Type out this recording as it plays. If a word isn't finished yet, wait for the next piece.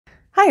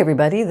Hi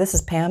everybody, this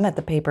is Pam at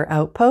the Paper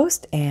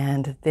Outpost,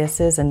 and this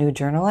is a new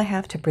journal I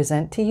have to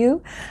present to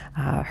you.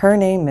 Her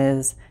name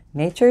is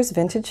Nature's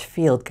Vintage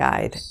Field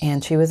Guide,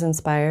 and she was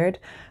inspired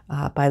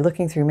by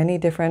looking through many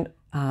different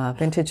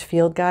vintage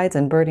field guides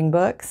and birding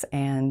books,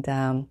 and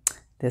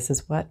this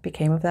is what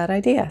became of that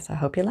idea, so I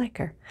hope you like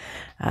her.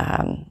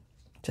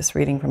 Just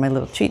reading from my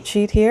little cheat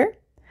sheet here.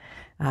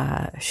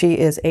 She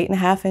is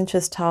 8.5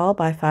 inches tall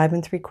by 5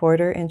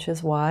 3/4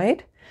 inches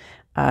wide.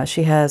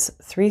 She has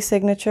 3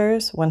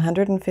 signatures,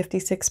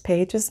 156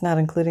 pages, not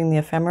including the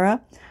ephemera,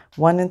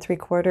 1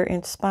 3/4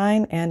 inch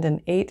spine, and an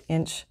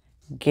 8-inch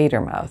gator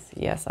mouth.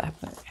 Yes, I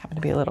happen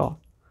to be a little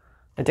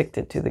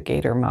addicted to the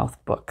gator mouth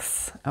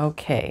books.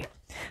 Okay,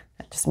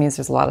 that just means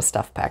there's a lot of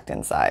stuff packed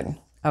inside.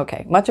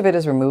 Okay, much of it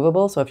is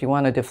removable, so if you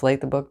want to deflate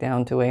the book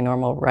down to a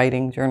normal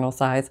writing journal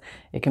size,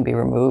 it can be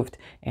removed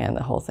and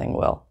the whole thing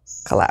will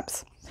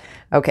collapse.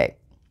 Okay.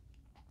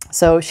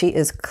 So she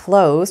is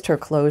closed. Her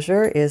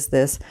closure is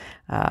this,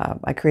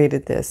 I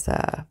created this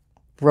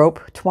rope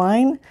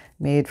twine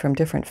made from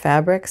different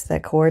fabrics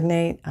that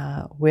coordinate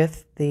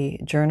with the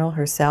journal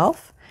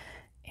herself.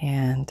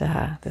 And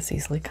this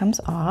easily comes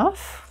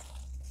off.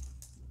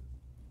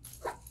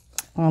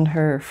 On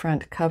her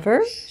front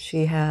cover,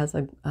 she has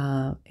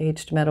a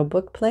aged metal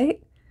book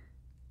plate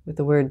with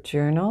the word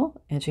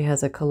journal. And she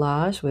has a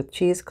collage with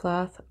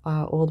cheesecloth,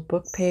 old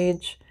book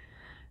page,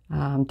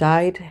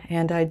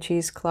 hand-dyed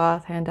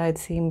cheesecloth, hand-dyed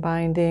seam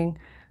binding,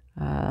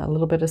 a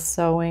little bit of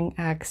sewing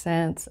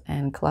accents,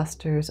 and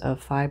clusters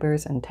of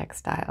fibers and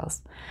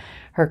textiles.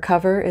 Her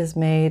cover is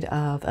made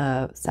of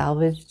a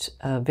salvaged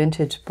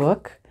vintage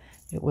book.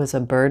 It was a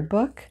bird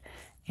book,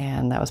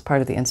 and that was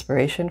part of the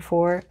inspiration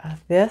for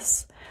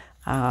this.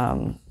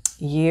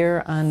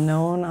 Year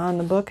unknown on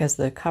the book, as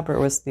the cover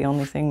was the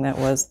only thing that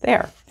was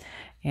there.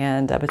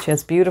 And but she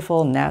has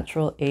beautiful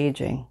natural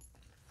aging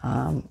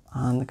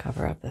on the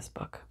cover of this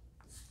book.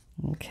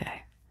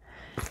 Okay,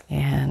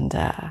 and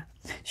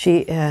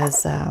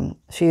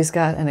she's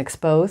got an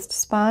exposed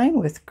spine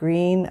with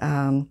green,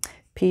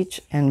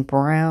 peach, and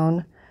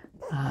brown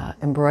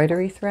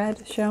embroidery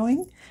thread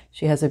showing.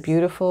 She has a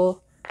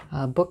beautiful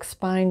book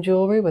spine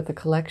jewelry with a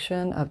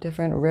collection of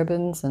different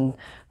ribbons and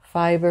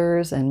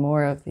fibers and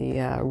more of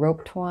the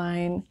rope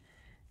twine.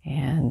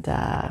 And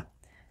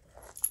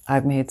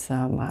I've made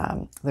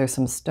some, there's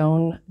some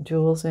stone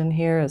jewels in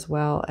here as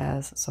well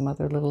as some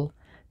other little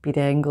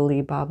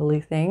bedangly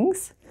bobbly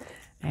things,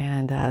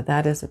 and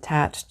that is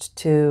attached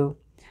to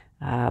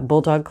a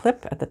bulldog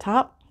clip at the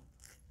top,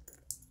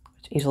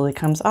 which easily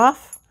comes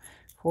off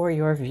for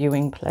your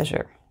viewing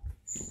pleasure.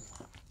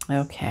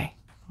 Okay,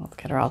 let's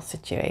get her all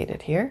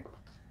situated here.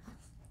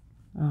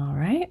 All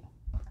right,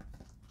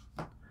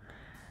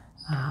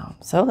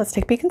 so let's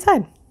take a peek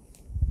inside.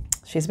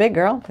 She's a big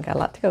girl, we've got a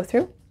lot to go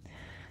through.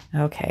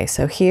 Okay,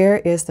 so here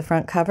is the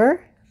front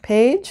cover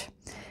page,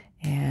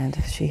 and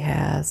she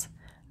has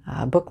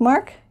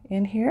bookmark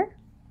in here,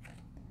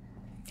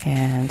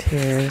 and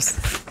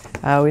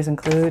I always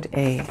include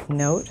a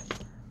note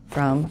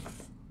from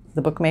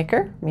the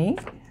bookmaker, me,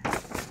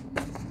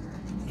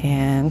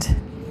 and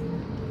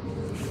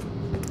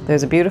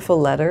there's a beautiful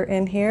letter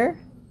in here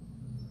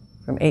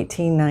from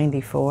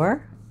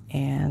 1894,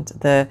 and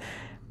the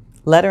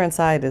letter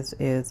inside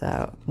is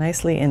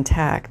nicely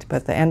intact,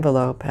 but the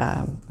envelope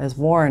is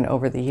worn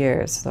over the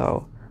years,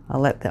 so I'll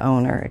let the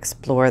owner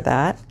explore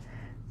that.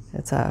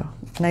 It's a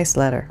nice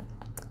letter.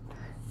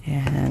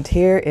 And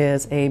here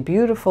is a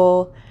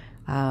beautiful,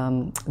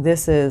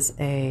 this is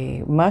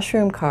a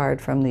mushroom card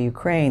from the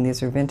Ukraine.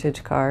 These are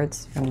vintage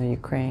cards from the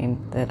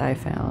Ukraine that I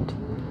found.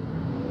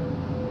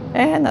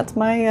 And that's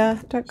my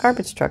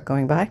garbage truck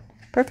going by.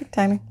 Perfect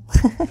timing.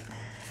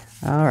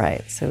 All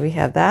right, so we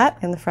have that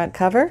in the front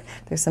cover.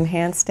 There's some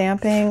hand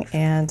stamping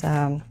and,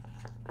 an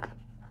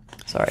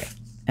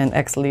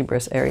ex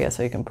libris area,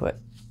 so you can put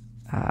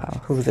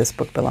who this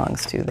book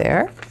belongs to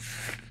there.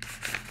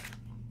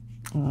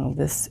 Oh,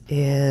 this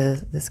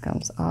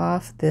comes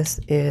off. This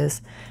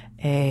is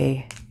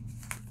a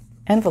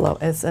envelope.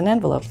 It's an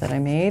envelope that I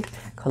made,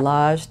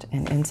 collaged,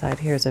 and inside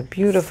here is a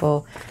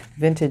beautiful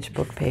vintage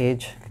book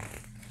page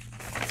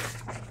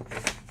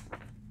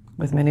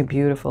with many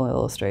beautiful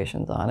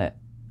illustrations on it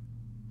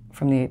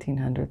from the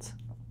 1800s.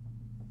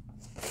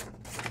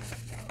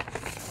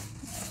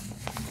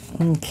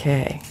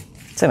 Okay,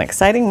 it's an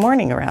exciting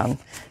morning around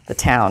the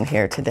town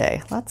here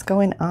today. Lots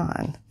going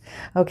on.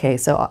 Okay,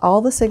 so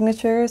all the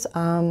signatures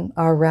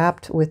are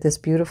wrapped with this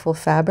beautiful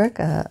fabric,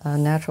 a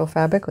natural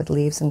fabric with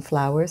leaves and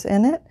flowers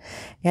in it.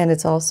 And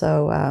it's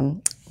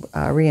also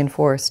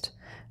reinforced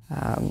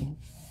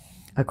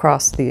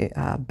across the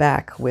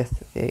back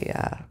with the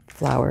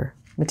flower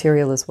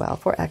material as well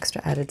for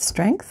extra added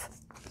strength.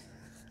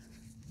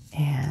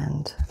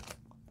 And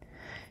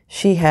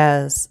she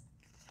has,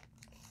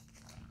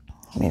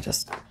 let me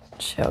just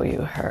show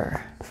you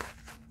her.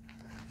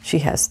 She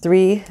has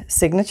 3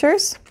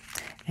 signatures.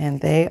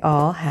 And they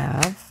all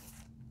have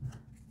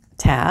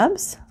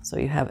tabs. So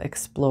you have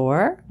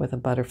Explore with a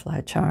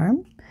butterfly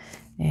charm.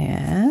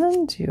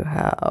 And you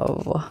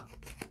have,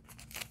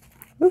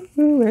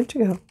 where'd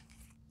you go?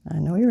 I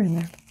know you're in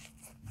there.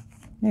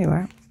 There you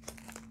are.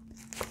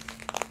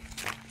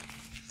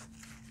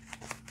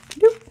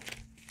 Doop.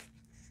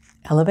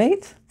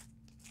 Elevate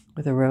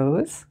with a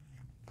rose.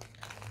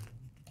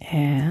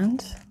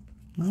 And,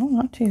 no,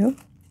 not you.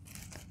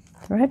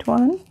 The right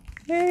one.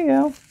 There you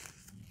go.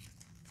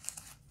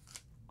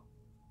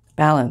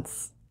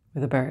 Balance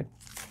with a bird.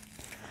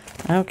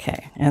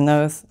 Okay, and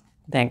those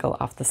dangle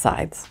off the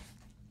sides.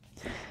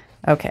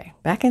 Okay,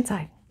 back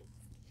inside.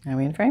 Are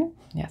we in frame?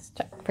 Yes,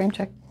 check. Frame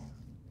check.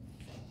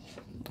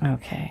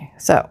 Okay,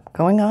 so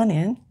going on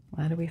in,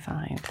 what do we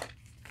find?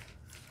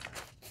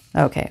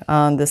 Okay,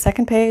 on the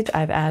second page,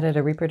 I've added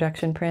a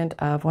reproduction print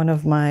of one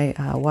of my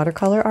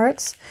watercolor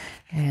arts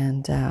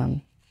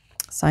and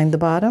signed the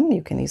bottom.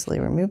 You can easily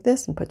remove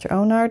this and put your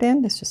own art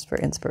in. It's just for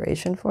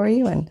inspiration for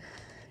you. And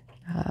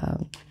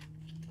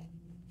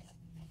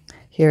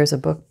here's a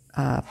book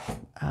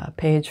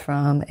page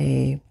from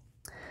a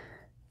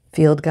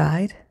field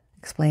guide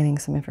explaining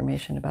some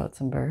information about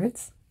some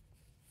birds.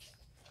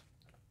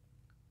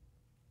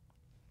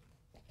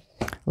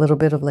 A little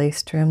bit of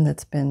lace trim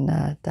that's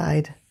been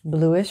dyed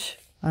bluish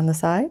on the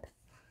side.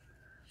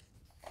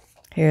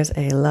 Here's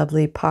a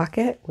lovely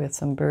pocket with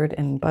some bird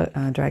and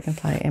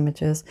dragonfly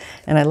images.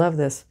 And I love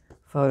this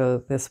photo.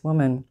 This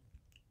woman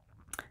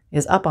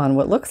is up on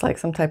what looks like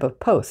some type of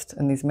post,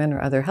 and these men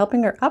are either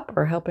helping her up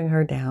or helping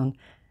her down.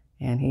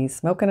 And he's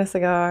smoking a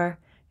cigar,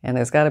 and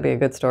there's got to be a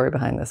good story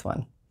behind this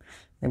one.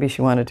 Maybe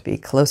she wanted to be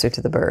closer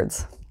to the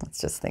birds. Let's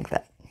just think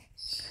that.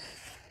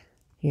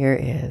 Here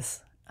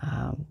is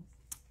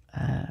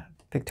a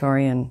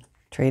Victorian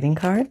trading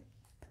card.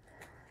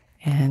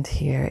 And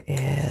here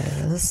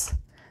is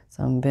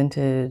some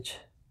vintage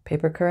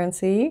paper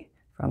currency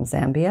from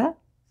Zambia.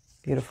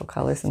 Beautiful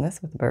colors in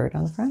this with a bird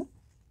on the front.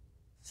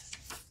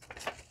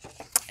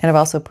 And I've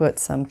also put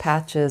some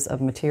patches of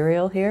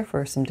material here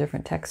for some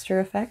different texture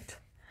effect.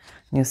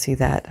 And you'll see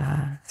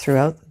that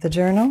throughout the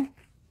journal.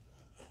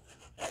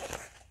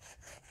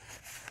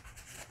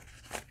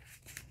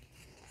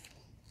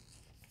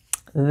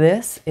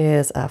 This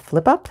is a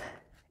flip up.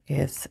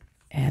 It's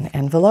an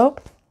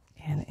envelope.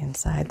 And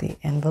inside the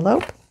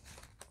envelope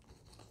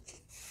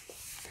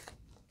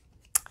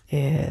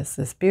is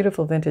this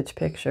beautiful vintage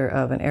picture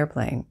of an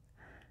airplane.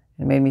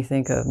 It made me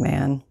think of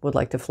man would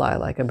like to fly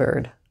like a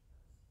bird.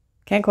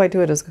 Can't quite do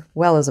it as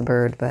well as a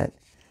bird, but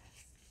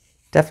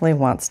definitely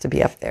wants to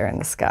be up there in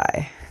the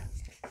sky.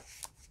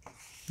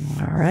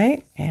 All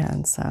right,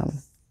 and some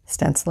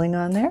stenciling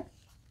on there.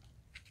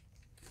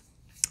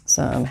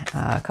 Some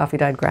coffee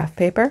dyed graph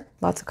paper.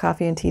 Lots of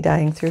coffee and tea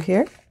dyeing through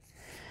here.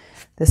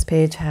 This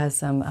page has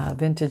some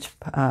vintage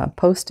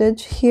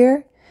postage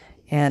here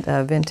and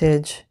a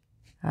vintage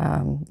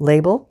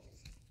label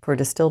for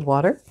distilled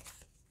water.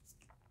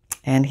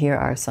 And here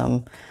are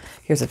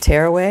here's a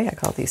tearaway. I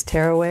call these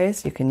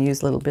tearaways. You can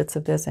use little bits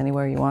of this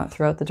anywhere you want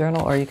throughout the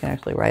journal, or you can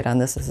actually write on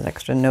this as an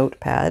extra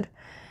notepad.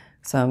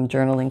 Some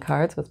journaling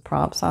cards with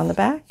prompts on the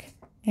back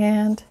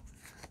and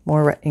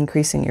more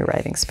increasing your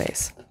writing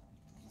space.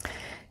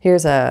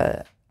 Here's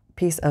a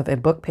piece of a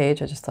book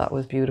page I just thought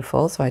was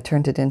beautiful, so I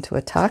turned it into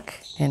a tuck,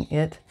 and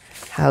it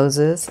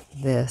houses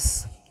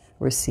this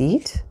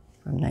receipt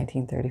from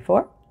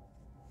 1934,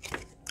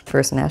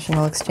 First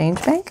National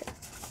Exchange Bank.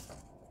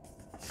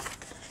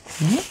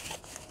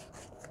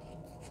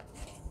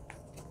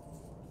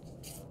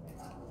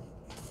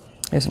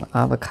 There's an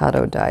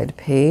avocado dyed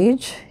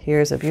page.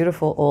 Here's a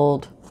beautiful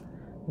old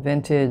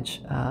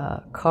vintage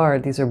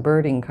card. These are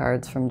birding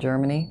cards from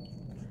Germany.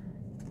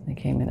 They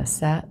came in a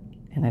set.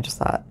 And I just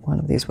thought one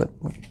of these would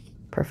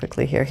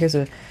perfectly here. Here's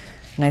a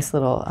nice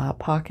little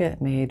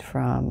pocket made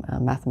from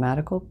a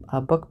mathematical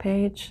book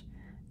page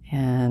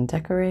and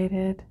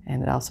decorated.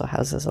 And it also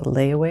houses a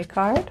layaway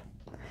card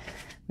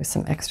with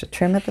some extra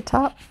trim at the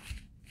top.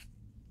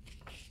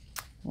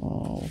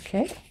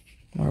 Okay,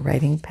 more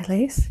writing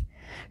place.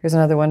 Here's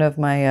another one of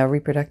my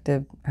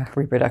reproductions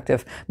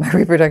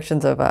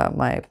of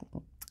my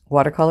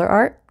watercolor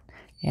art.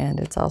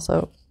 And it's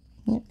also,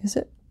 is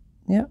it?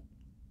 Yeah.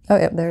 Oh,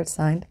 yep, there it's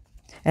signed.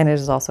 And it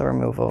is also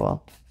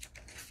removable.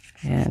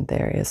 And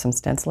there is some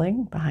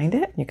stenciling behind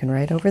it. You can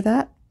write over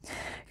that.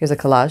 Here's a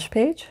collage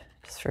page,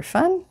 just for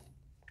fun.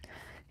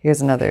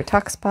 Here's another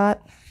tuck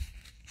spot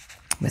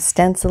with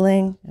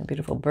stenciling, a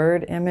beautiful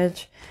bird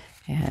image,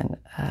 and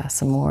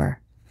some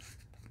more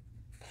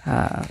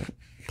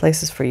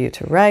places for you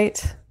to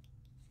write.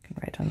 You can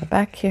write on the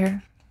back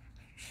here.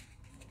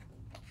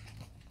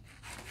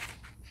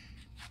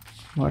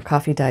 More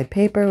coffee dyed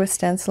paper with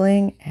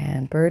stenciling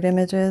and bird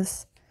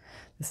images.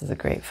 This is a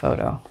great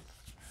photo.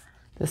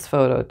 This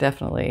photo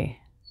definitely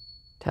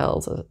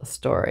tells a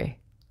story.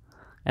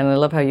 And I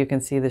love how you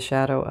can see the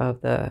shadow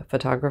of the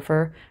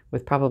photographer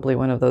with probably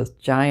one of those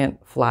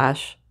giant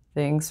flash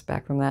things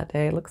back from that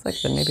day. It looks like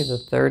maybe the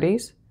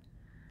 30s.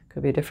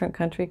 Could be a different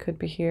country, could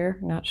be here,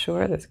 not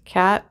sure. There's a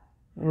cat,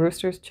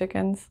 roosters,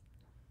 chickens.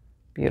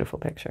 Beautiful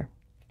picture.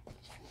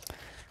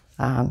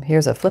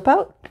 Here's a flip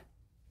out.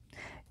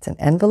 It's an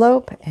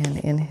envelope, and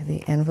in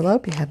the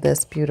envelope you have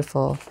this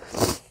beautiful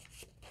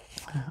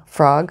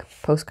frog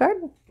postcard.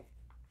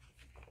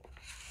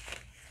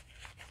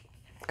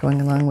 Going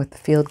along with the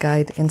field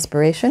guide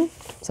inspiration,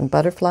 some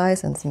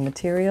butterflies and some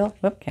material.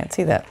 Whoop, can't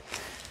see that.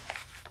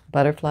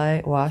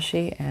 Butterfly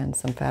washi and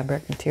some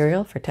fabric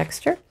material for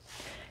texture.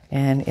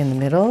 And in the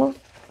middle,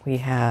 we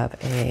have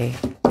a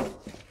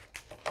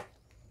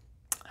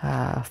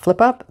flip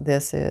up.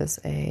 This is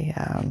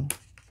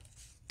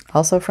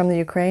also from the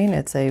Ukraine.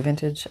 It's a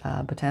vintage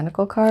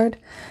botanical card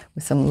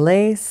with some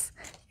lace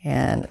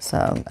and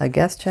a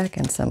guest check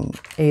and some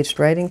aged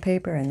writing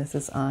paper. And this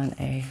is on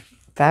a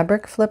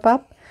fabric flip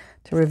up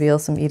to reveal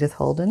some Edith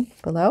Holden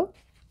below.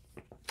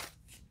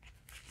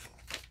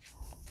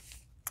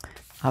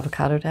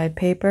 Avocado dyed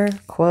paper,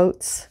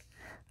 quotes,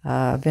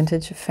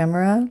 vintage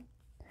ephemera,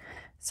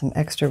 some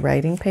extra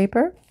writing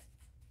paper,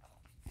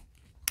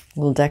 a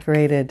little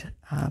decorated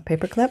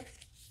paper clip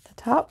at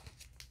the top,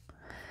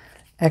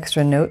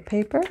 extra note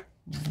paper,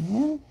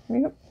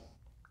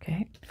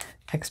 okay,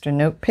 extra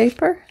note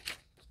paper,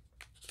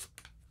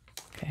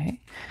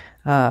 okay,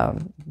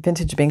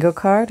 vintage bingo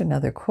card,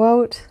 another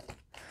quote.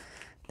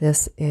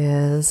 This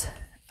is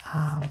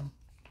a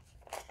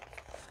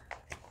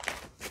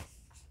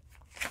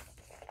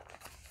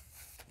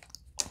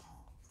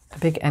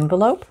big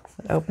envelope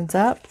that opens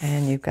up,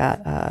 and you've got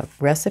a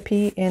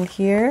recipe in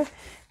here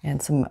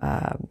and some,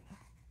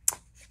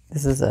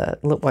 this is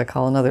what I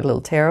call another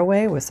little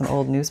tearaway with some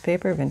old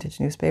newspaper,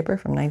 vintage newspaper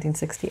from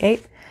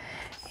 1968,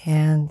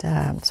 and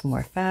some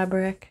more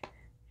fabric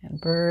and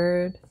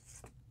bird,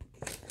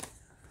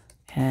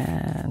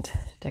 and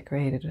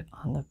decorated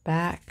on the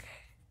back,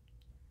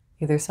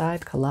 either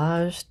side,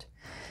 collaged.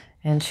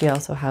 And she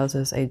also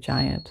houses a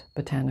giant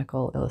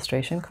botanical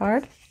illustration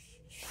card,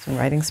 some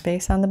writing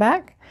space on the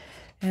back,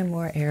 and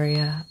more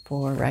area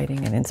for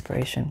writing and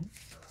inspiration.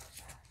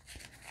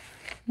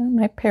 And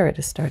my parrot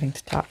is starting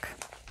to talk.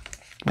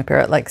 My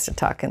parrot likes to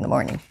talk in the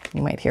morning.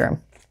 You might hear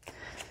him.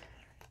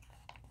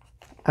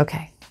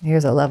 Okay,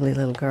 here's a lovely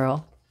little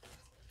girl.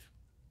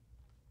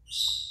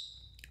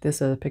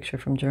 This is a picture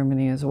from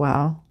Germany as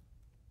well.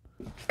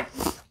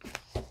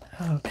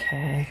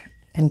 Okay,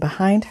 and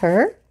behind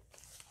her,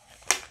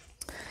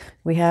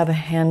 we have a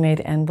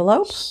handmade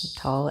envelope, a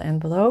tall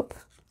envelope.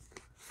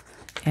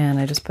 And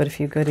I just put a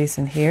few goodies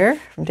in here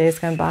from days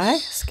gone by.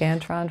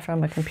 Scantron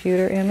from a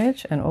computer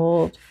image, an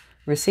old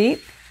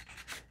receipt.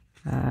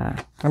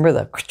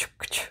 Remember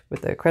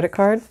with the credit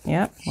card?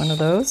 Yeah, one of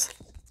those.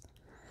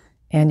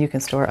 And you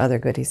can store other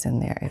goodies in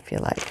there if you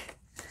like.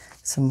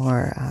 Some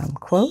more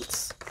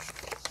quotes.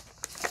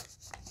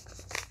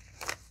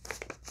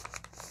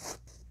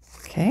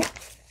 Okay.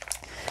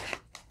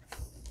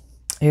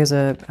 Here's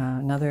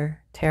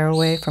another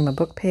tearaway from a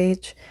book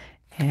page.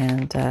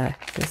 And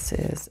this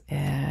is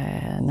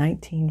a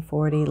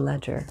 1940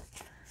 ledger.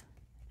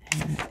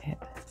 And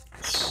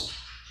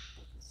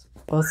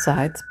both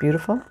sides,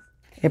 beautiful.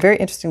 Yeah, very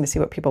interesting to see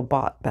what people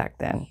bought back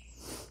then.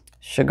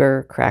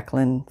 Sugar,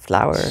 crackling,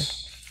 flour.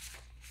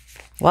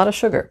 A lot of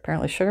sugar.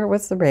 Apparently sugar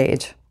was the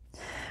rage.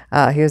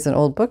 Here's an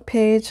old book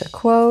page, a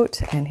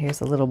quote, and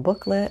here's a little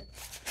booklet.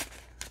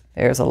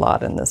 There's a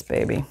lot in this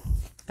baby.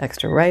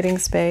 Extra writing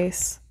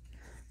space.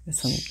 With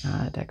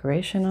some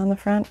decoration on the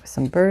front with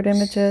some bird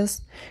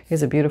images.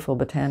 Here's a beautiful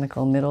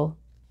botanical middle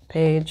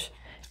page.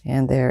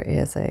 And there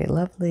is a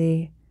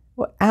lovely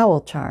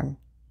owl charm.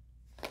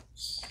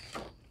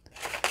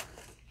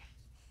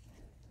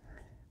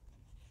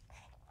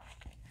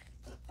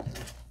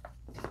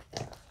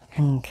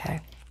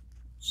 Okay.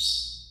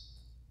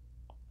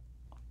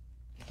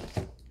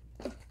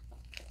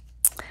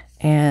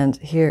 And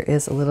here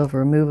is a little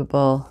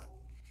removable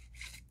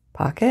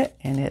pocket,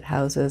 and it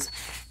houses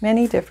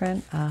many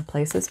different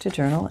places to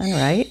journal and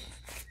write.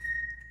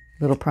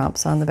 Little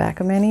prompts on the back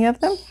of many of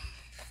them.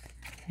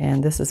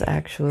 And this is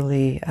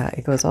actually,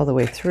 it goes all the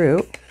way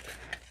through.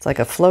 It's like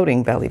a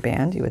floating belly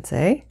band, you would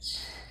say.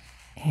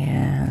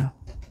 And a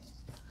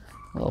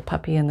little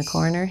puppy in the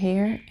corner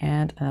here,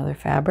 and another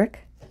fabric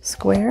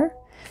square.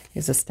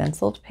 Here's a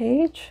stenciled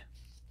page.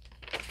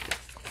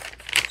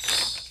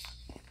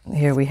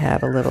 Here we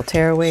have a little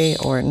tearaway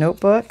or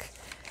notebook.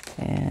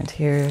 And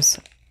here's,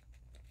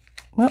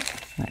 well,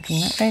 not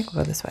coming that way,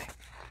 go this way.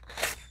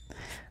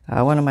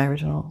 One of my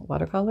original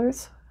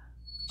watercolors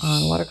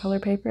on watercolor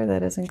paper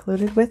that is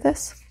included with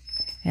this,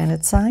 and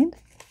it's signed.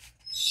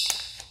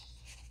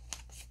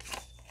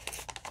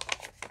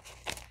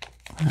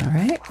 All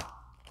right.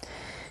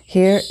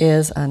 Here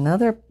is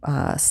another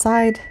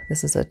side.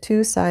 This is a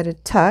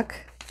two-sided tuck,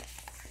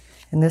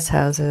 and this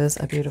houses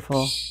a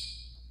beautiful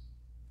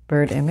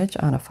bird image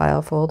on a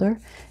file folder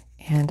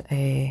and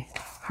a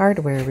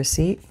hardware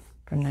receipt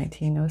from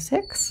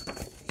 1906.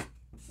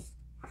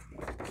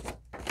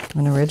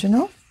 An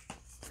original.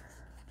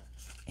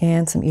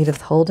 And some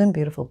Edith Holden,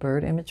 beautiful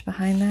bird image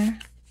behind there.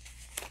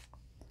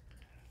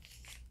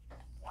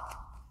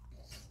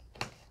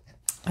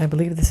 I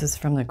believe this is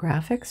from the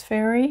Graphics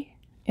Fairy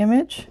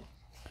image.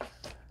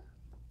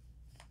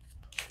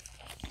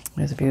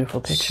 There's a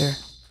beautiful picture,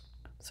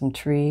 some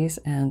trees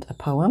and a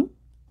poem.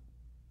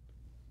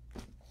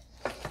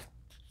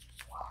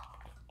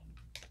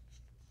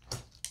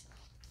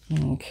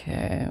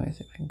 Okay, let me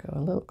see if I can go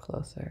a little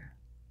closer.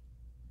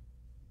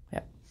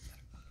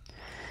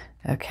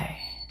 Okay,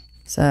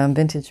 some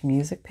vintage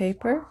music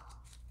paper.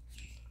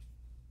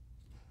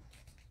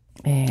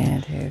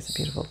 And here's a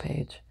beautiful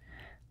page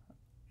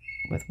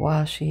with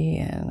washi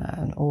and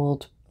an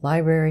old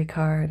library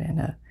card and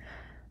a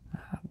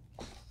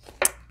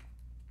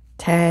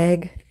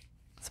tag,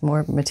 some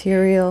more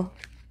material.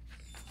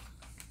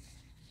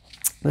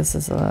 This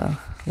is a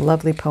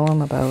lovely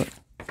poem about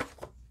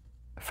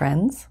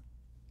friends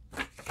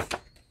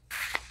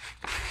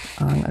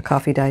on a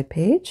coffee dyed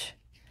page.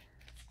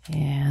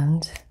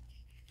 And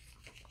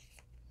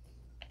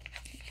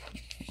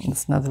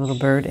it's another little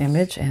bird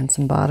image and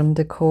some bottom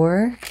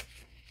decor,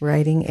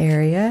 writing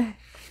area.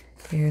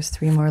 Here's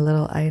 3 more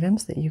little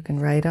items that you can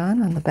write on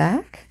the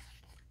back.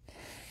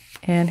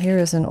 And here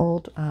is an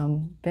old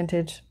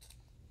vintage,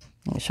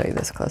 let me show you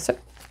this closer.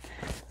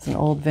 It's an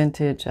old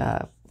vintage,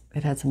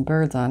 it had some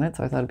birds on it,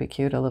 so I thought it'd be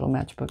cute, a little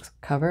matchbook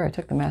cover. I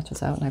took the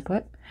matches out and I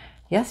put,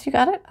 yes, you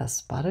got it, a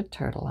spotted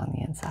turtle on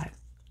the inside.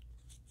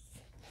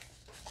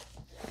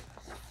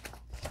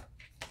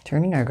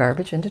 Turning our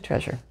garbage into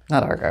treasure.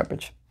 Not our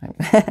garbage.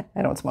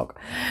 I don't smoke.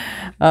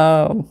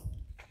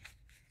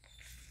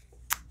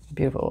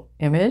 Beautiful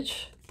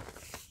image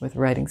with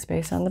writing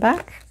space on the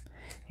back.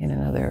 And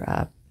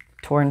another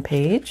torn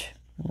page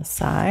on the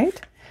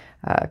side.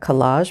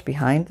 Collage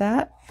behind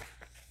that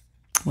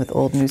with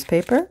old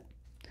newspaper.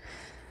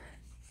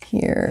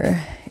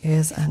 Here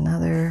is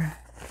another,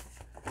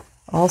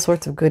 all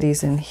sorts of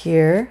goodies in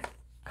here.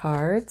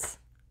 Cards,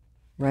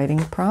 writing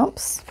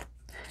prompts,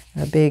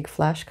 a big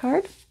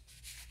flashcard.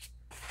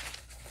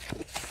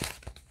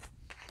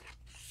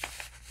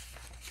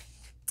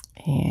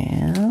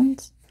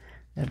 And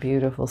a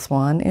beautiful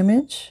swan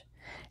image.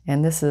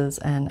 And this is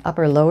an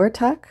upper lower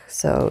tuck.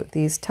 So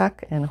these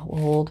tuck and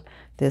hold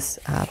this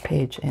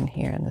page in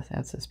here. And this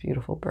has this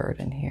beautiful bird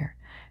in here.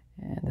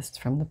 And this is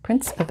from the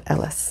Prince of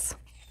Ellis.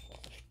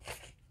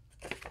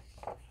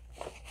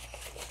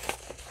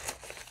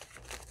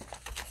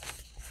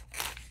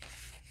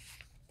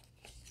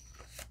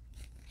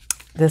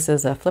 This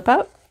is a flip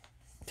out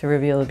to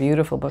reveal a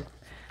beautiful book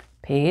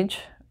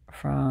page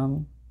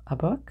from a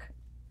book.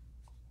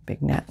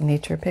 Big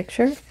nature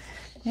picture.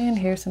 And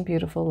here's some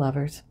beautiful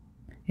lovers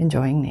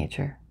enjoying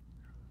nature.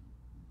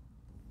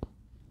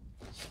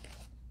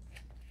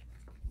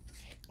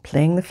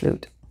 Playing the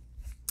flute.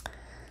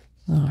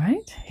 All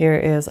right, here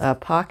is a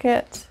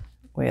pocket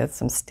with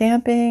some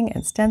stamping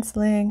and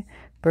stenciling,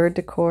 bird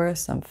decor,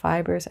 some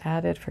fibers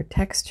added for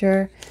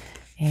texture,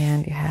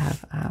 and you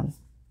have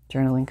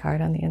journaling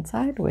card on the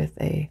inside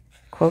with a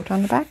quote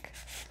on the back,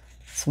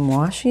 some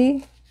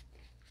washi,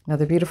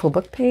 another beautiful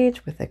book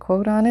page with a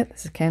quote on it.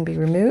 This can be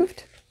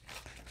removed.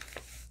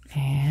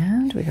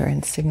 And we are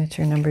in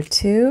signature number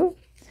 2.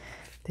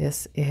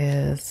 This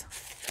is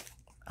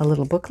a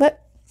little booklet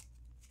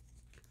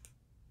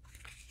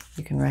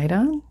you can write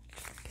on,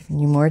 giving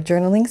you more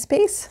journaling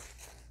space.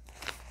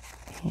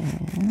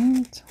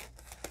 And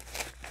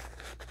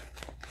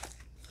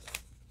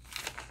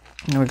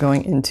we're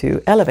going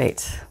into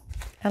Elevate.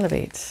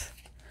 Elevate.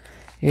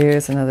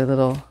 Here's another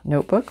little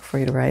notebook for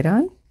you to write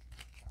on.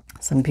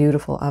 Some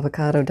beautiful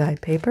avocado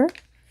dyed paper.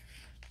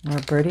 More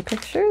birdie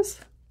pictures.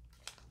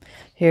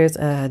 Here's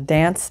a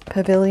dance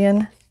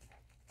pavilion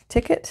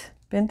ticket,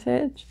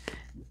 vintage.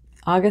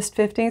 August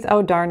 15th.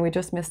 Oh, darn, we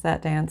just missed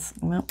that dance.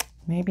 Well,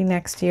 maybe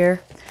next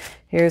year.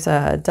 Here's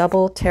a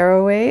double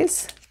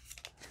tearaways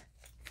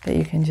that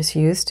you can just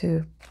use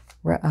to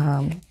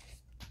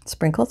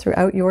sprinkle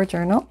throughout your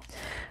journal.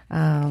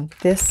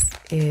 This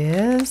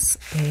is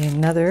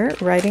another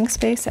writing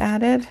space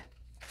added,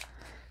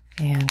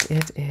 and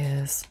it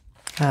is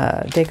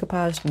a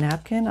decoupaged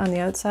napkin on the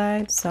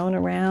outside, sewn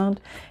around,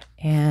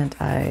 and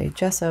I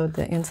gessoed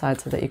the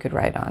inside so that you could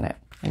write on it,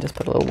 and just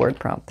put a little word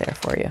prompt there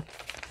for you.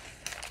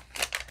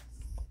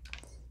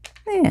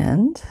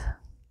 And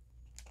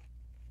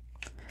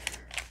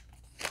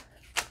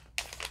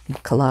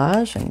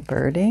collage and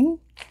birding,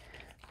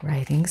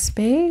 writing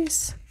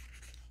space.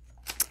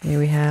 Here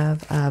we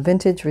have a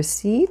vintage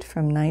receipt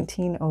from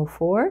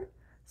 1904.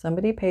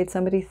 Somebody paid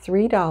somebody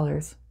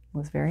 $3. It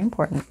was very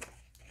important.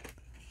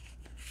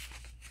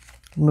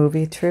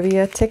 Movie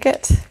trivia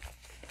ticket,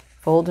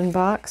 fold-in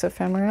box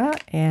ephemera,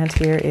 and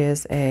here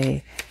is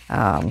a,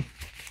 I'm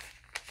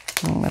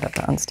going to have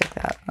to unstick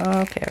that.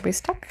 Okay, are we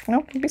stuck?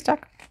 Nope, we'll be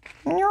stuck.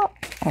 No.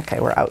 Okay,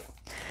 we're out.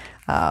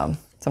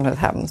 Sometimes it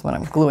happens when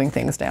I'm gluing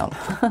things down.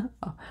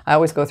 I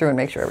always go through and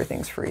make sure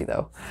everything's free,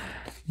 though.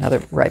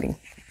 Another writing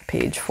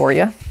page for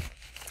you.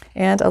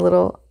 And a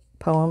little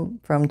poem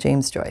from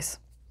James Joyce.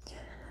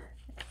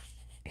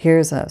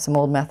 Here's some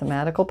old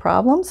mathematical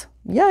problems.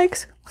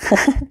 Yikes!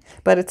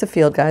 But it's a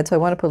field guide, so I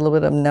want to put a little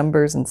bit of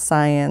numbers and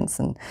science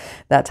and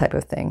that type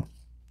of thing,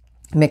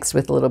 mixed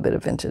with a little bit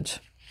of vintage.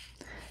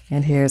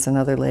 And here's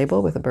another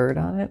label with a bird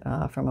on it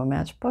from a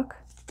matchbook.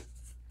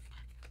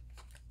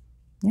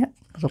 Yep,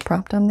 little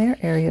prompt on there,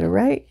 area to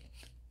write.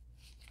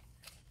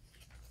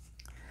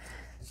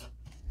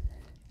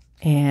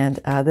 And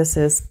this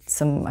is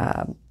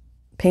some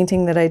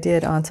painting that I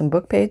did on some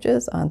book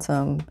pages, on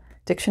some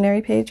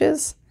dictionary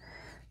pages.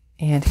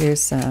 And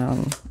here's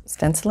some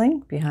stenciling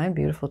behind,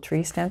 beautiful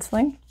tree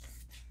stenciling.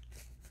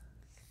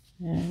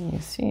 And you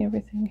see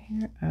everything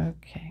here?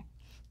 Okay.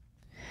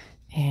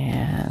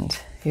 And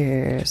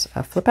here's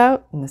a flip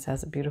out, and this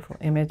has a beautiful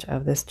image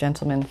of this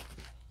gentleman.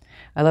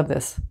 I love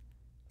this.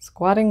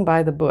 Squatting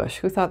by the bush.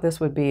 Who thought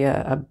this would be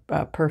a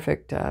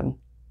perfect,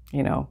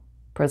 you know,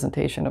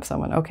 presentation of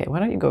someone? Okay, why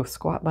don't you go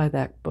squat by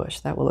that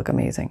bush? That will look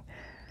amazing.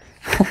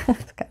 It's kind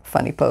of a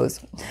funny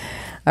pose.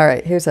 All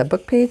right, here's a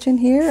book page in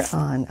here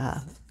on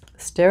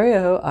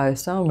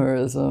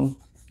stereoisomerism.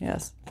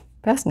 Yes,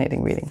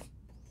 fascinating reading.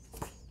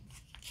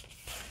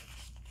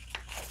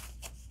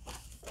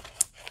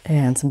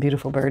 And some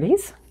beautiful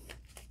birdies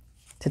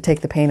to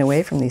take the pain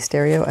away from the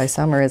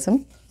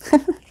stereoisomerism.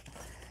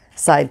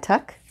 Side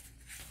tuck,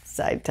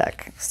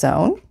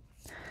 sewn.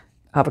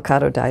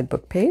 Avocado dyed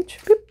book page.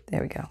 Boop,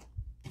 there we go.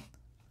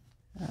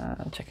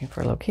 Checking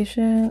for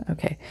location.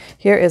 Okay,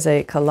 here is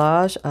a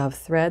collage of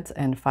threads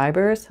and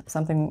fibers,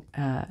 something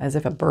as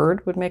if a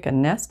bird would make a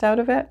nest out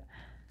of it.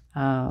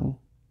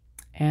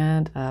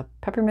 And a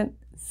peppermint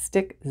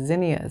stick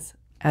zinnias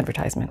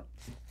advertisement.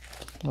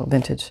 A little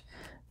vintage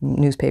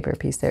newspaper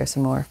piece there.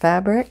 Some more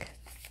fabric.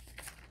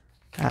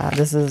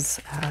 This is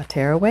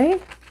tearaway.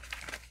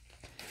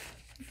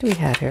 What do we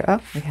have here? Oh,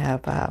 we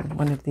have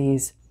one of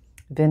these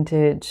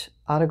vintage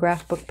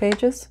autograph book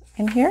pages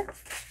in here.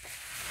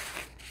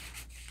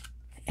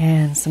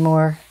 And some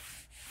more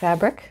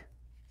fabric.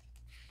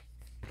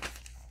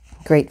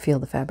 Great feel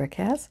the fabric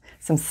has.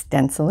 Some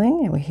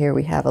stenciling, and here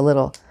we have a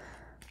little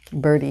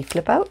birdie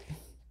flip out.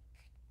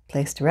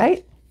 Place to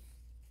write.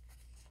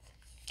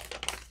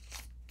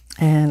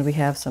 And we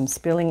have some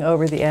spilling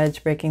over the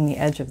edge, breaking the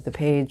edge of the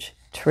page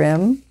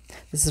trim.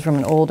 This is from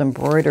an old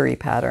embroidery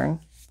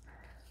pattern.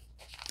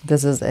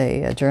 This is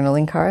a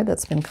journaling card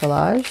that's been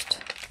collaged.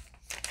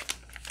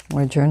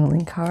 More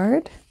journaling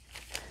card.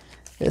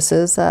 This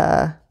is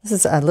a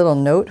little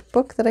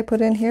notebook that I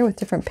put in here with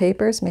different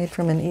papers made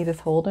from an Edith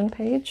Holden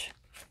page.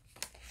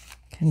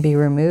 Can be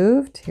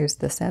removed. Here's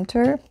the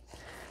center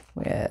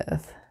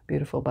with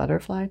beautiful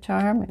butterfly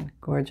charm and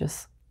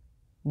gorgeous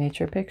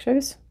nature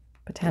pictures,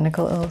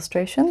 botanical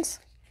illustrations.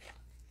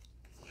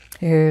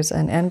 Here's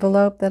an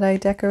envelope that I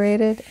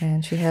decorated,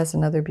 and she has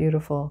another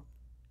beautiful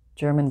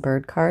German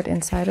bird card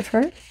inside of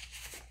her.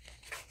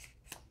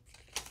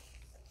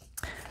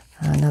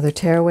 Another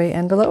tearaway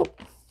envelope.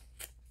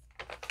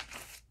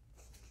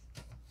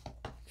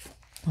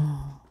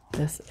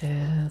 This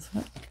is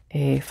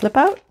a flip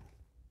out.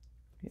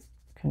 You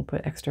can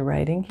put extra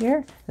writing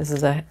here. This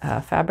is a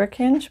fabric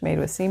hinge made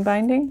with seam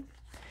binding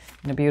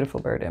and a beautiful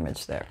bird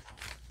image there.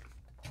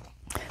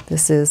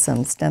 This is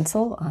some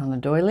stencil on a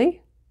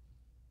doily.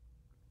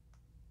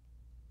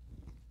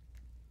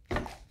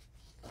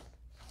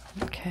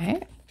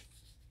 Okay.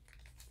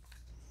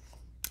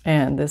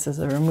 And this is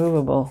a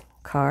removable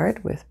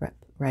card with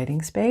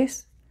writing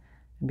space.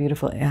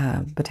 Beautiful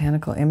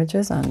botanical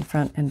images on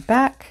front and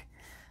back.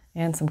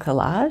 And some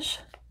collage.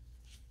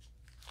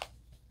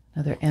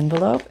 Another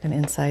envelope, and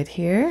inside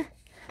here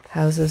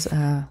houses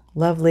a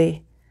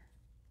lovely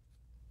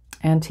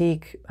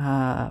antique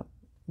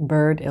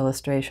bird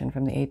illustration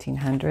from the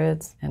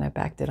 1800s, and I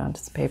backed it onto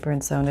some paper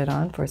and sewn it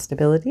on for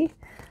stability.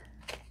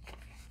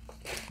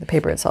 The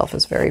paper itself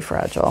is very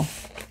fragile.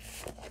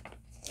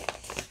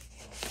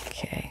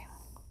 Okay.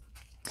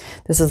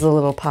 This is a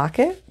little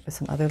pocket with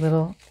some other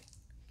little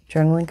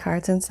journaling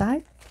cards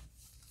inside.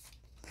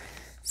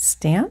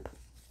 Stamp.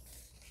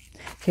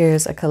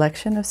 Here's a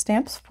collection of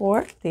stamps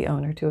for the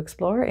owner to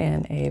explore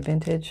in a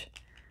vintage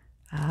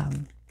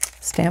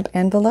stamp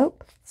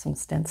envelope, some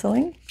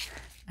stenciling,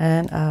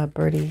 and a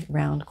birdie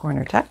round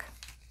corner tuck.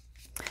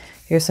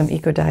 Here's some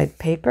eco-dyed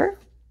paper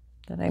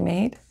that I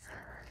made.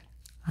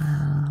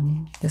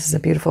 This is a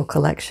beautiful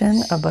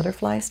collection of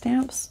butterfly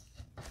stamps.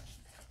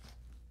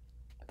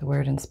 The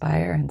word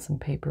inspire and some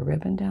paper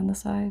ribbon down the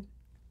side.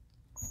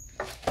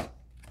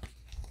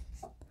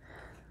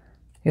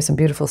 Here's some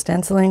beautiful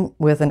stenciling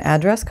with an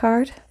address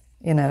card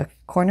in a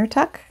corner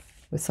tuck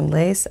with some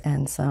lace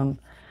and some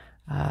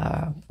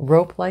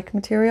rope-like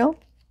material.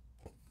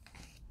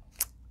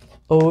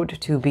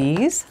 Ode to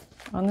Bees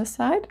on this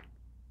side.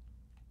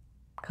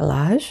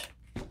 Collage.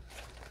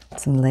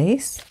 Some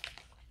lace.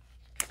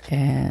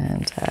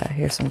 And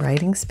here's some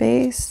writing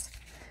space.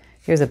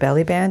 Here's a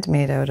belly band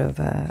made out of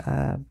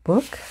a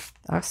book,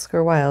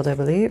 Oscar Wilde, I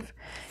believe.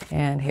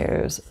 And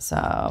here's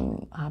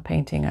some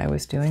painting I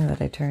was doing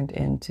that I turned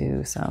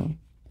into some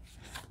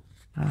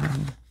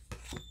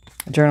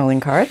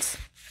journaling cards.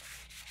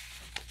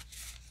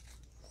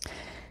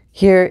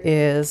 Here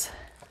is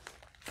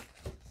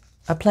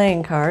a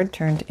playing card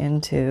turned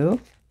into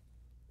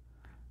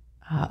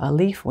a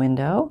leaf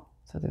window.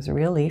 So there's a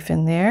real leaf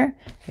in there.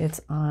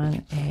 It's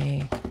on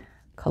a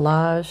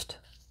collaged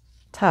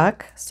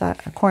tuck,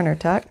 a corner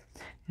tuck.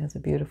 It has a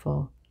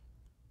beautiful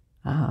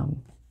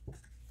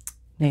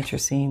nature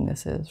scene.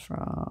 This is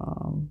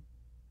from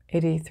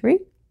 83?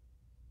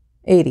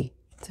 80.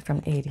 It's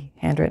from 80.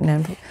 Handwritten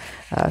envelope,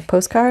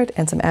 postcard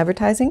and some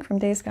advertising from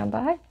days gone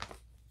by.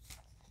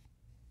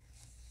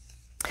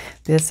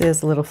 This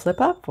is a little flip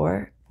up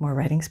for more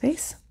writing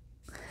space.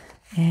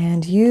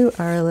 And you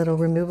are a little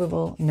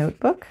removable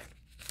notebook.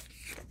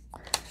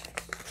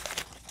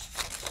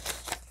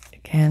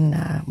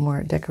 Again,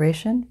 more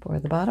decoration for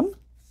the bottom.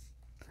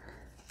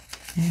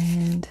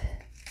 And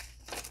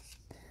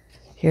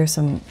here's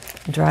some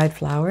dried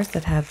flowers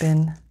that have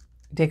been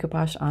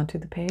decoupaged onto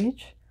the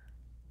page.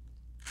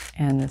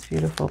 And this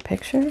beautiful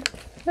picture.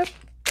 Yep.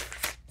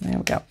 There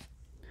we go.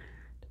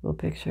 Little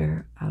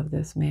picture of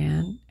this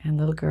man and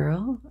little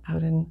girl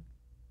out in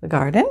the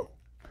garden.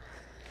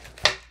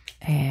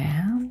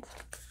 And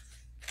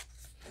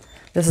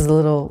this is a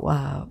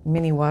little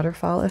mini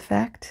waterfall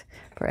effect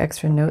for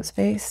extra note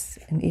space,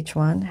 and each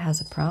one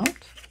has a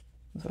prompt.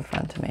 Those were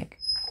fun to make.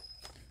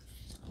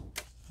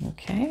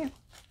 Okay.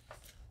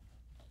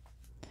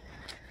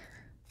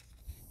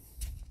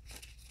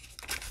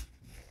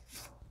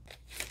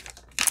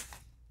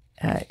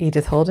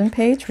 Edith Holden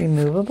page,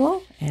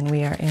 removable, and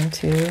we are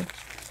into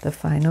the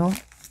final.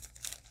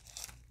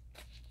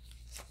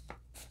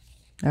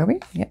 Are we?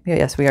 Yep.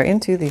 Yes, we are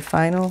into the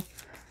final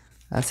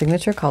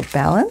signature called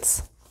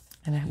Balance.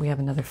 And we have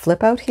another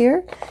flip out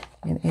here.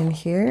 And in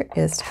here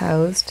is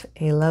housed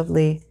a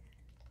lovely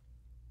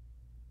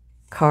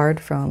card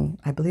from,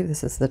 I believe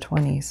this is the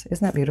 20s.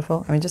 Isn't that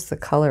beautiful? I mean, just the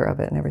color of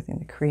it and everything,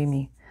 the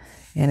creamy.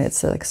 And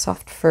it's like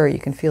soft fur. You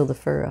can feel the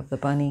fur of the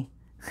bunny.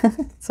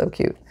 So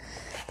cute,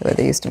 the way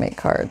they used to make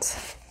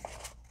cards.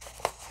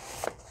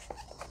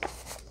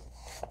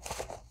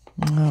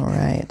 All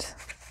right.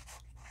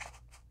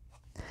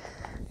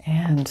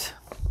 And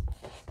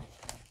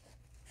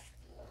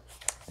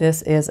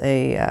this is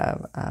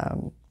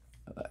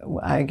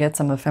I get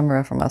some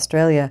ephemera from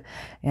Australia,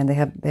 and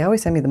they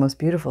always send me the most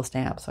beautiful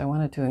stamps, so I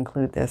wanted to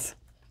include this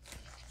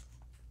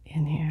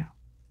in here.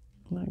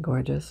 Isn't that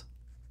gorgeous?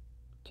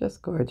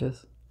 Just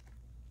gorgeous.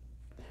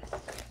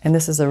 And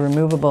this is a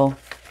removable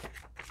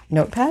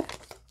notepad.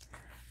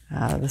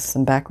 This is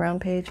some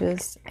background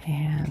pages,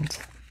 and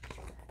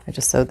I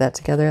just sewed that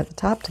together at the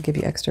top to give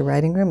you extra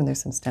writing room, and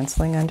there's some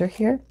stenciling under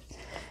here.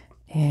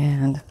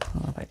 And I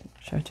don't know if I can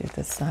show you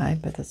this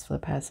side, but this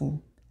flip has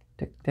some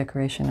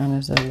decoration on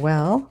it as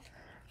well.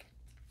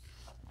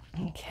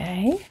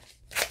 Okay.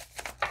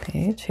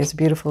 Page. Here's a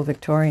beautiful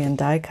Victorian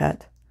die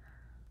cut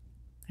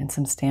and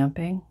some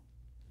stamping.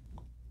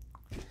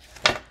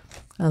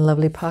 A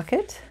lovely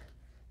pocket.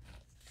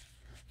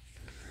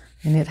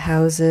 And it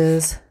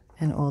houses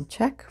an old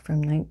check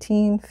from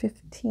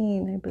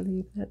 1915, I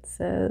believe that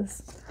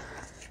says.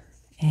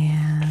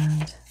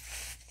 And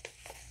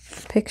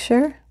a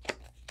picture.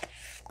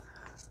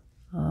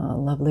 A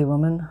lovely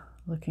woman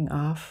looking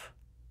off,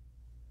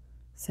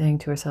 saying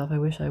to herself, I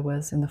wish I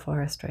was in the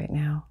forest right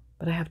now,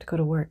 but I have to go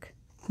to work.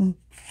 I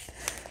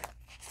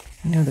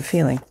know the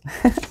feeling.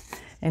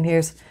 And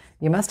here's,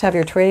 you must have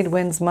your trade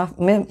wind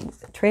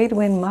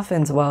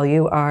muffins while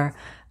you are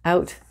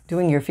out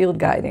doing your field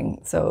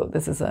guiding. So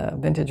this is a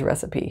vintage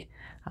recipe.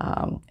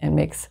 And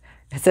it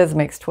says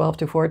makes 12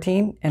 to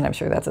 14, and I'm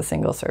sure that's a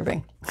single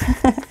serving.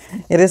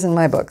 It is in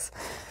my books.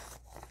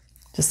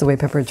 Just the way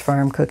Pepperidge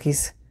Farm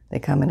cookies, they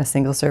come in a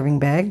single serving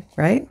bag,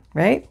 right?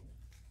 Right?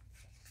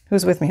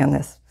 Who's with me on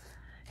this?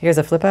 Here's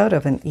a flip out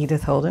of an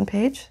Edith Holden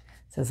page.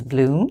 It says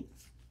Bloom.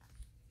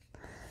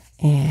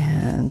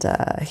 And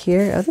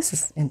here, oh, this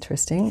is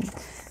interesting.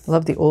 I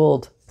love the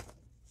old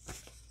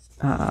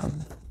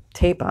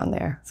tape on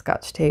there,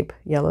 Scotch tape,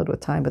 yellowed with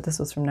time, but this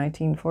was from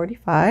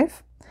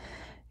 1945.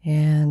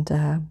 And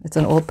it's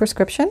an old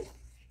prescription.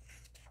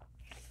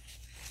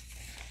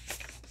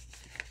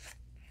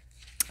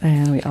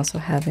 And we also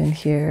have in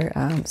here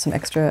some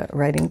extra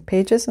writing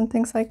pages and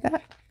things like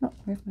that. Oh,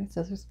 here's my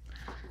scissors.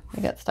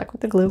 I got stuck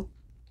with the glue.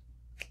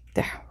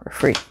 There, we're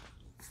free.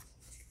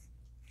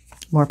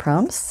 More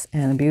prompts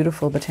and a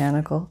beautiful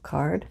botanical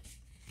card.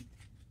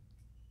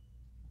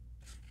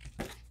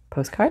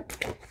 Postcard.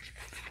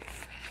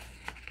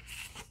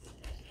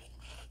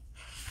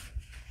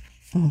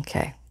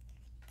 Okay.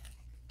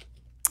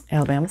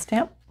 Alabama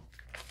stamp.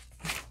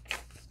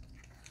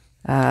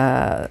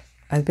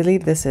 I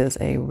believe this is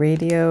a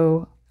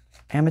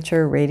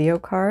amateur radio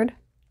card.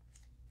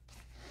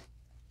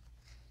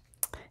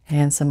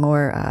 And some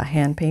more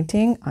hand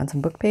painting on some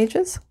book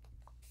pages.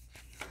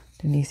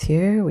 Underneath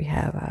here we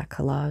have a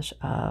collage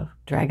of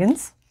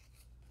dragons.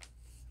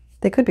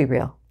 They could be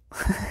real.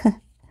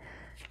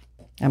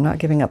 I'm not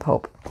giving up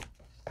hope.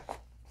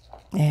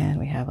 And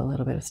we have a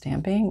little bit of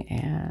stamping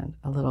and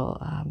a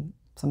little,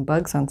 some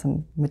bugs on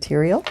some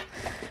material.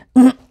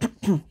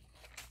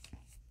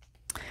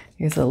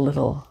 Here's a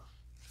little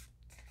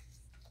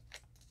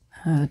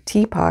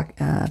tea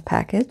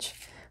package.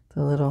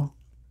 The little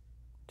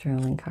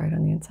journaling card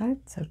on the inside.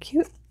 So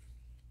cute.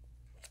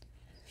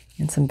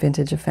 And some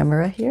vintage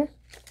ephemera here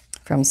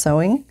from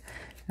sewing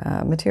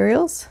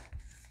materials.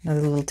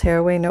 Another little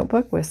tearaway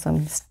notebook with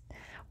some,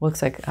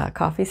 looks like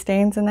coffee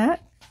stains in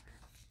that.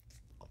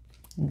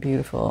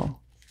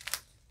 Beautiful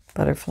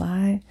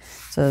butterfly.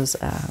 So there's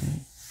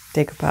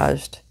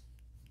decoupaged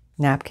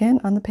napkin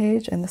on the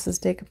page, and this is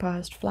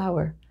decoupaged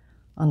flower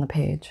on the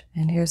page.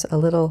 And here's a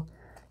little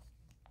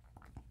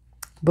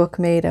book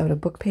made out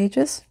of book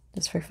pages,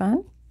 just for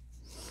fun.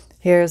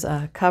 Here's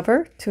a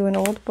cover to an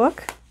old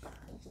book,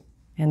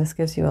 and this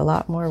gives you a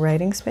lot more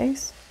writing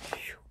space.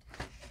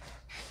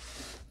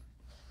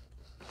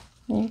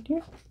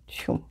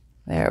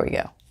 There we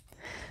go.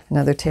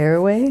 Another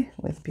tearaway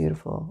with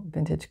beautiful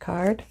vintage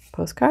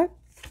postcard.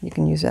 You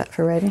can use that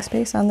for writing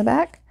space on the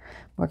back.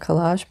 More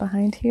collage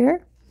behind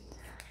here.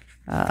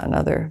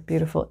 Another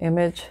beautiful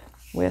image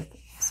with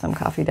some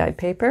coffee dyed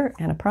paper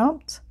and a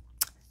prompt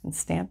and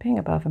stamping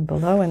above and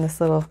below in this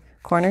little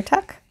corner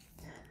tuck.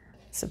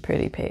 It's a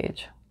pretty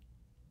page.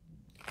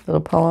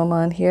 Little poem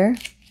on here.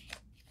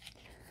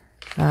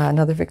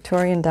 Another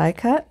Victorian die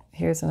cut.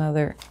 Here's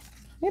another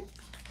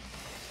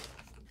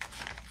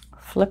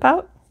flip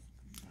out.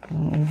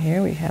 And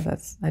here we have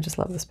this. I just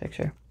love this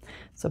picture.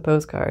 It's a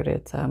postcard.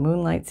 It's a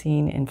moonlight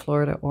scene in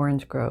Florida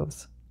orange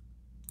groves.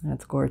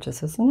 That's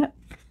gorgeous, isn't it?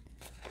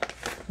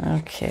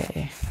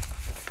 Okay.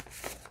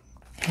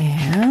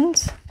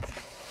 And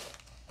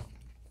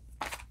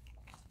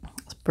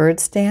bird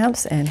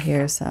stamps, and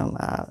here's some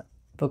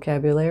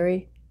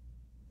vocabulary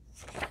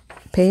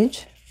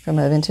page from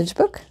a vintage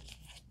book.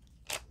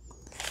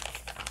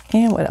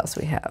 And what else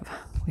we have?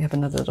 We have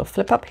another little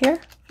flip up here.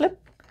 Flip.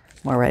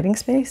 More writing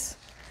space.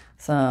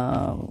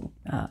 Some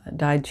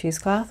dyed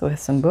cheesecloth with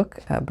some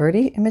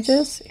birdie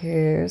images.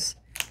 Here's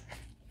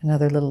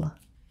another little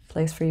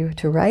place for you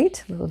to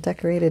write. A little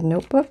decorated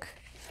notebook.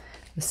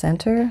 The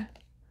center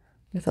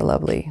with a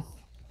lovely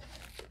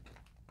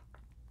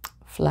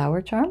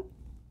flower charm.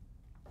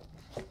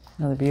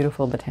 Another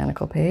beautiful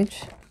botanical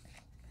page.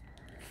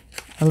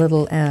 A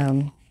little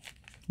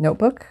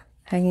notebook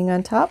hanging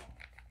on top.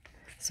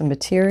 Some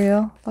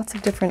material. Lots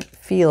of different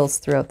feels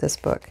throughout this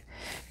book.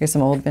 Here's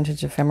some old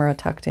vintage ephemera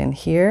tucked in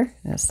here.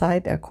 And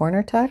a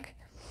corner tuck.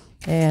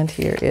 And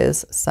here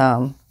is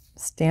some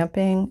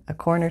stamping, a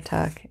corner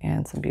tuck,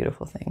 and some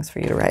beautiful things for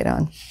you to write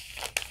on.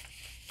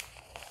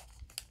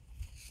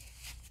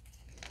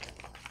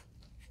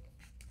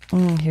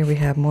 Here we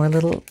have more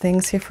little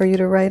things here for you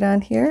to write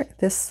on here.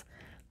 This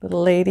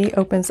little lady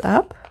opens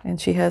up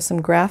and she has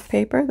some graph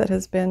paper that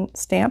has been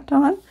stamped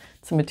on.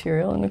 Some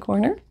material in the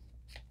corner.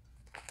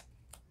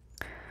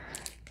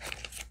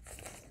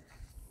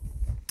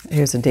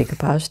 Here's a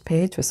decoupaged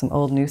page with some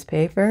old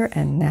newspaper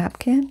and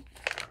napkin.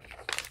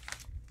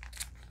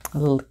 A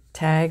little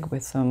tag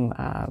with some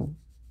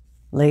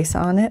lace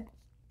on it.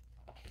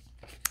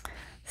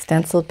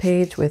 Stenciled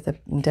page with a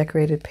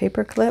decorated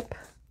paper clip.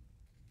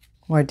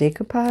 More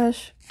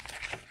decoupage.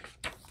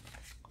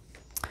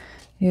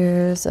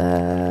 Here's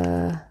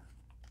a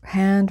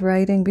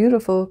handwriting,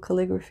 beautiful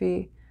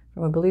calligraphy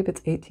from, I believe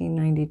it's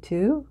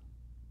 1892.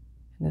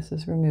 And this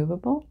is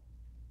removable.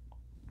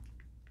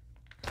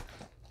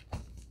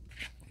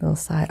 Little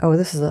side. Oh,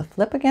 this is a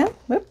flip again.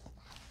 Whoop.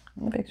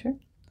 In the picture.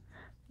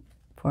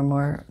 For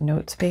more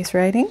note space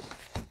writing.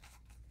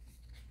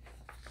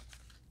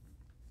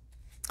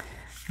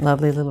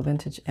 Lovely little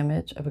vintage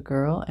image of a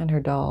girl and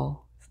her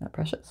doll. Isn't that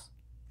precious?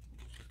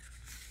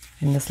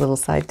 In this little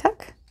side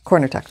tuck.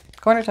 Corner tuck.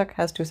 Corner tuck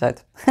has two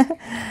sides.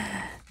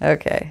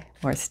 Okay.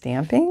 More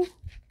stamping.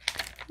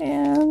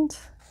 And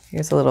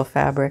here's a little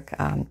fabric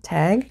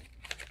tag.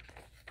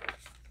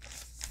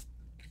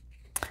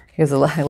 Here's a